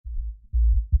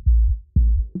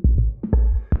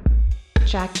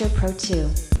Traktor Pro 2,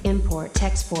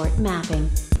 Import-Export Mapping.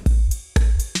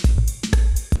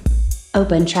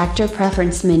 Open Traktor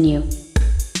Preference menu.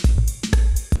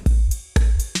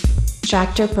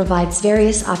 Traktor provides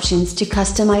various options to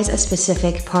customize a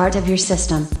specific part of your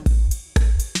system.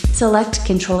 Select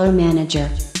Controller Manager.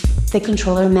 The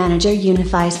Controller Manager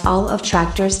unifies all of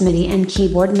Traktor's MIDI and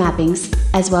keyboard mappings,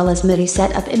 as well as MIDI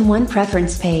setup in one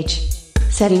preference page.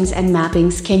 Settings and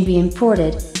mappings can be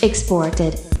imported,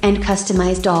 exported, and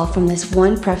customized all from this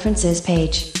one preferences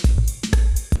page.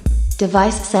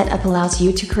 Device setup allows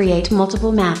you to create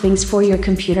multiple mappings for your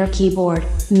computer keyboard,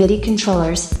 MIDI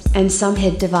controllers, and some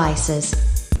HID devices.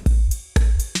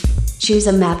 Choose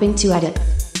a mapping to edit.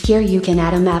 Here you can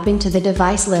add a mapping to the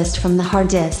device list from the hard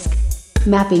disk.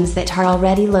 Mappings that are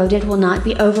already loaded will not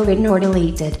be overwritten or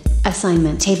deleted.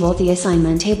 Assignment table. The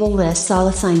assignment table lists all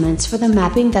assignments for the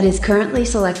mapping that is currently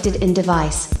selected in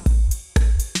device.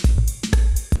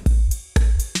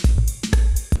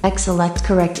 Select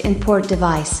correct import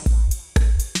device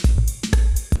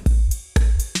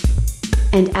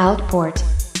and outport.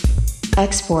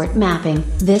 Export mapping.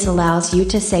 This allows you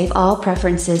to save all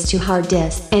preferences to hard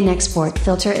disk. An export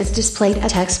filter is displayed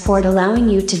at export, allowing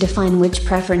you to define which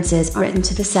preferences are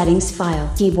into the settings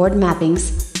file. Keyboard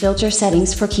mappings. Filter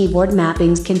settings for keyboard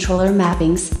mappings. Controller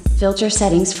mappings. Filter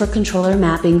settings for controller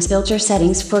mappings. Filter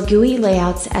settings for GUI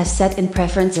layouts as set in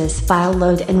preferences. File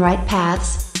load and write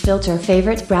paths. Filter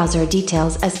favorite browser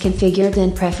details as configured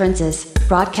in preferences.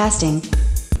 Broadcasting.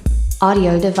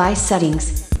 Audio device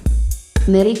settings.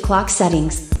 MIDI clock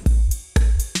settings.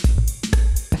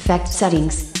 Effect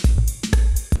settings.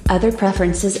 Other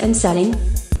preferences and setting.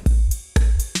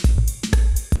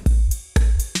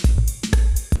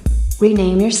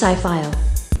 Rename your SCSI file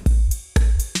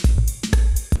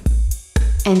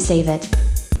and save it.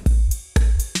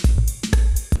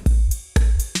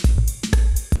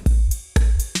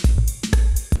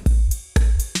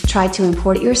 Try to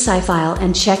import your SCSI file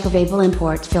and check available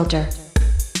import filter.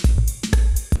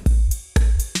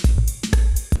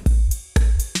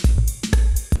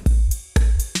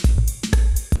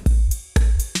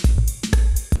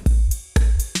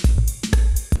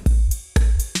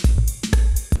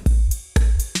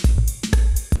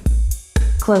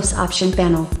 Close option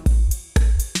panel.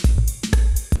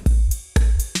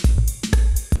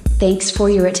 Thanks for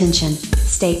your attention.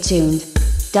 Stay tuned.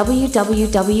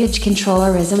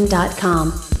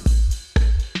 www.DJcontrollerism.com